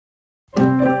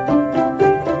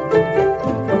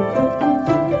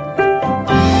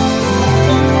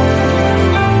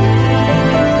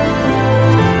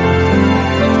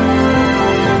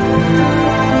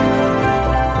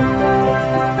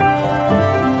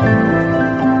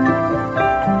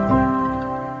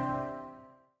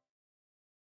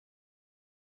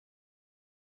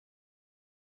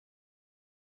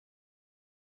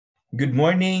Good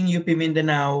morning, UP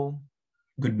Mindanao.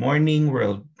 Good morning,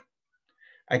 world.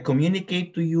 I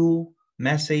communicate to you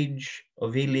message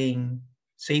of healing,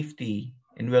 safety,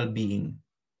 and well-being.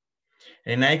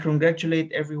 And I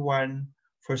congratulate everyone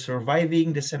for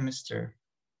surviving the semester,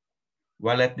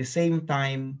 while at the same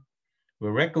time,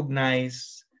 we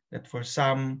recognize that for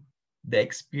some, the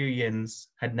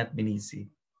experience had not been easy.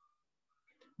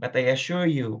 But I assure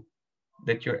you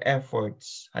that your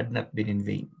efforts had not been in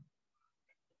vain.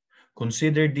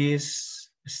 Consider this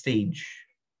stage,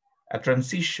 a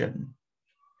transition,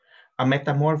 a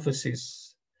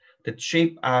metamorphosis that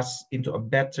shape us into a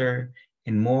better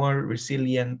and more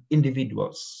resilient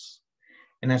individuals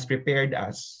and has prepared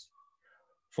us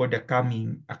for the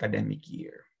coming academic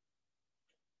year.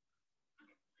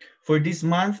 For this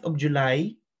month of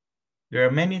July, there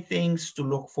are many things to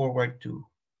look forward to.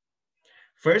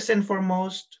 First and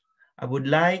foremost, I would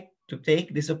like to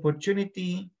take this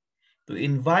opportunity to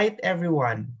invite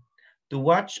everyone to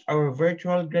watch our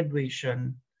virtual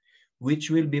graduation, which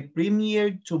will be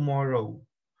premiered tomorrow,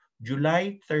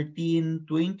 July 13,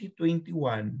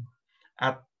 2021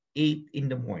 at 8 in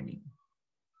the morning.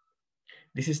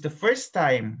 This is the first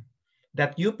time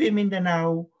that UP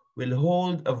Mindanao will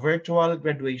hold a virtual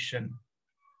graduation.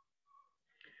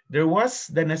 There was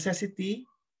the necessity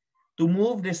to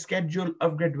move the schedule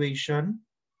of graduation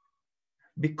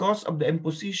because of the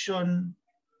imposition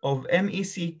of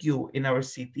MECQ in our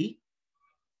city,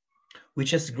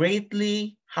 which has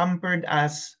greatly hampered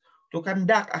us to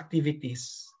conduct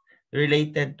activities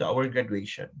related to our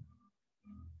graduation.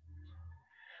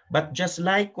 But just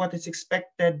like what is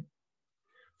expected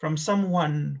from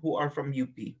someone who are from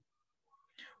UP,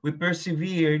 we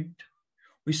persevered,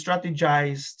 we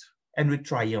strategized, and we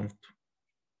triumphed.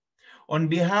 On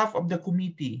behalf of the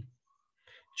committee,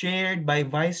 chaired by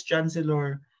Vice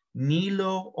Chancellor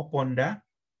Nilo Oponda,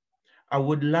 I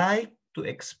would like to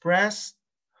express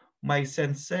my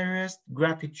sincerest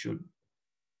gratitude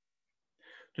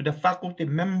to the faculty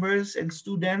members and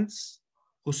students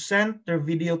who sent their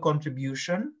video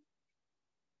contribution,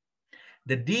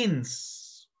 the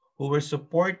deans who were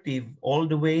supportive all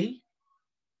the way,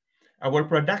 our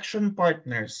production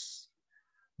partners,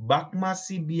 Bakma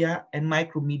Sibia and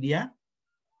Micromedia,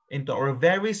 and to our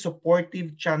very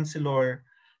supportive Chancellor,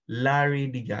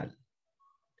 Larry Digal.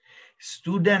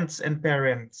 Students and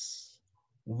parents,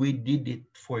 we did it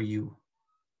for you.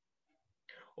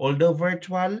 Although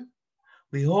virtual,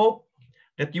 we hope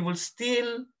that you will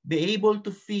still be able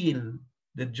to feel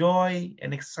the joy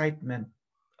and excitement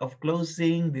of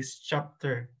closing this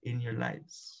chapter in your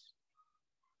lives.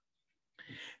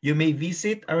 You may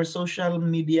visit our social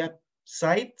media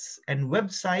sites and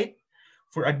website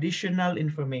for additional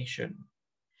information.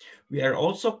 We are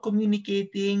also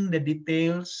communicating the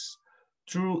details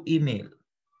through email.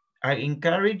 I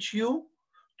encourage you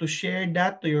to share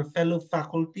that to your fellow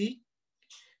faculty,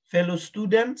 fellow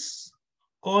students,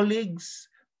 colleagues,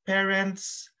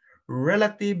 parents,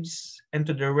 relatives, and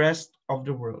to the rest of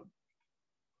the world.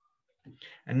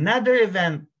 Another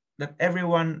event that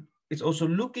everyone is also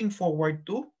looking forward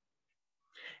to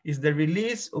is the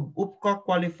release of UPCA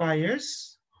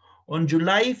qualifiers on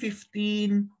July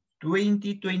 15,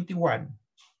 2021.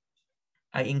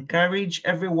 I encourage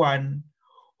everyone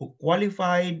who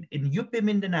qualified in UP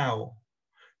Mindanao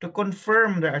to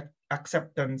confirm their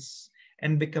acceptance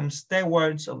and become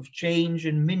stewards of change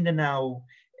in Mindanao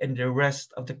and the rest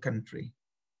of the country.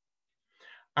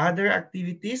 Other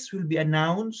activities will be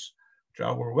announced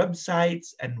through our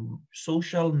websites and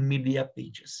social media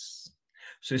pages.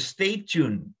 So stay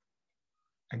tuned.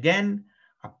 Again,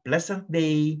 a pleasant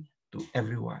day to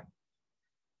everyone.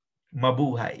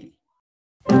 Mabuhay!